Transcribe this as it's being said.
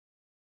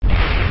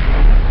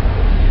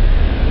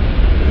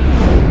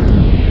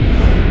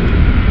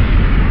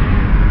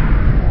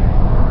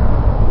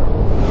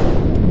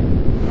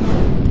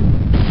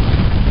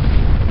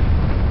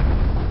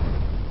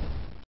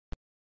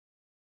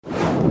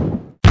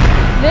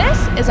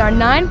is our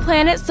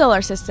 9-planet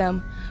solar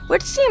system,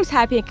 which seems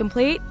happy and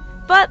complete,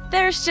 but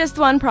there's just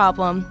one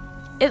problem.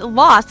 It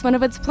lost one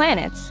of its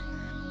planets.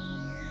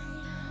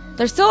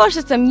 The solar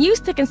system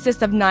used to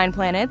consist of 9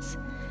 planets: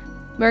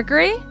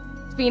 Mercury,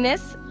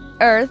 Venus,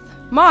 Earth,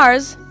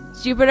 Mars,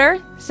 Jupiter,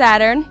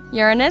 Saturn,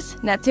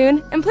 Uranus,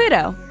 Neptune, and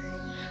Pluto.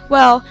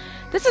 Well,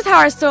 this is how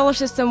our solar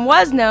system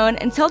was known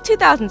until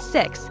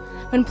 2006,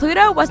 when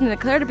Pluto wasn't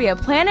declared to be a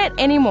planet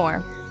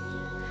anymore.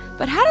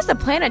 But how does a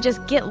planet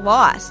just get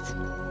lost?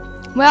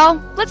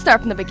 Well, let's start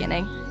from the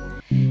beginning.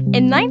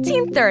 In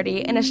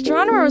 1930, an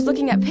astronomer was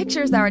looking at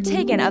pictures that were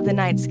taken of the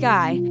night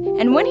sky,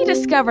 and when he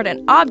discovered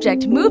an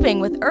object moving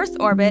with Earth's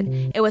orbit,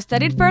 it was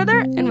studied further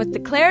and was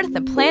declared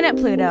the planet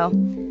Pluto.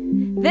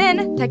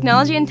 Then,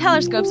 technology and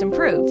telescopes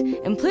improved,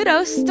 and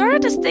Pluto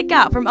started to stick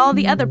out from all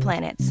the other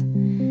planets.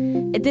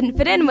 It didn't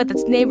fit in with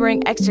its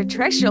neighboring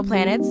extraterrestrial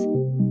planets.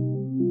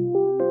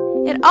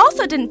 It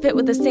also didn't fit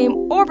with the same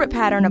orbit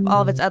pattern of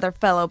all of its other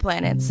fellow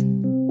planets.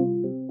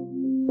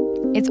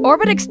 Its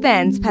orbit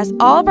extends past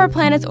all of our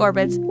planet's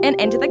orbits and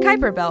into the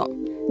Kuiper Belt.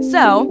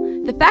 So,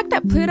 the fact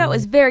that Pluto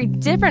is very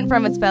different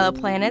from its fellow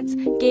planets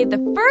gave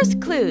the first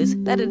clues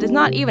that it is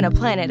not even a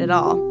planet at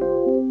all.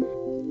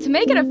 To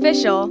make it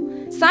official,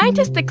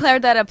 scientists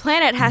declared that a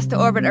planet has to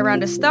orbit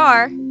around a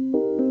star,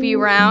 be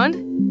round,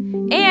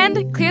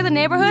 and clear the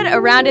neighborhood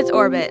around its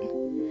orbit.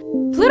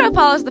 Pluto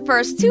follows the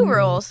first 2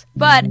 rules,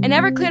 but it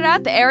never cleared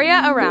out the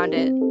area around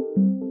it.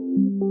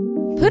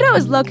 Pluto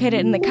is located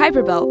in the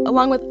Kuiper Belt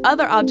along with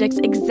other objects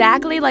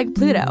exactly like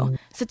Pluto,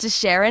 such as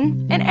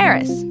Charon and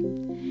Eris.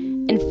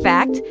 In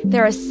fact,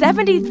 there are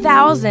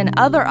 70,000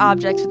 other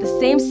objects with the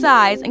same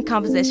size and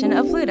composition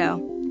of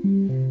Pluto.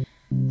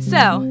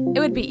 So,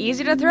 it would be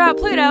easier to throw out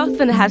Pluto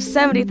than to have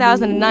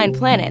 70,009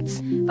 planets.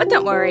 But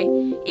don't worry,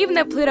 even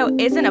though Pluto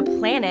isn't a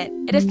planet,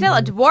 it is still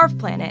a dwarf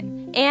planet,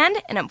 and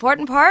an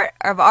important part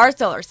of our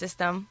solar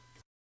system.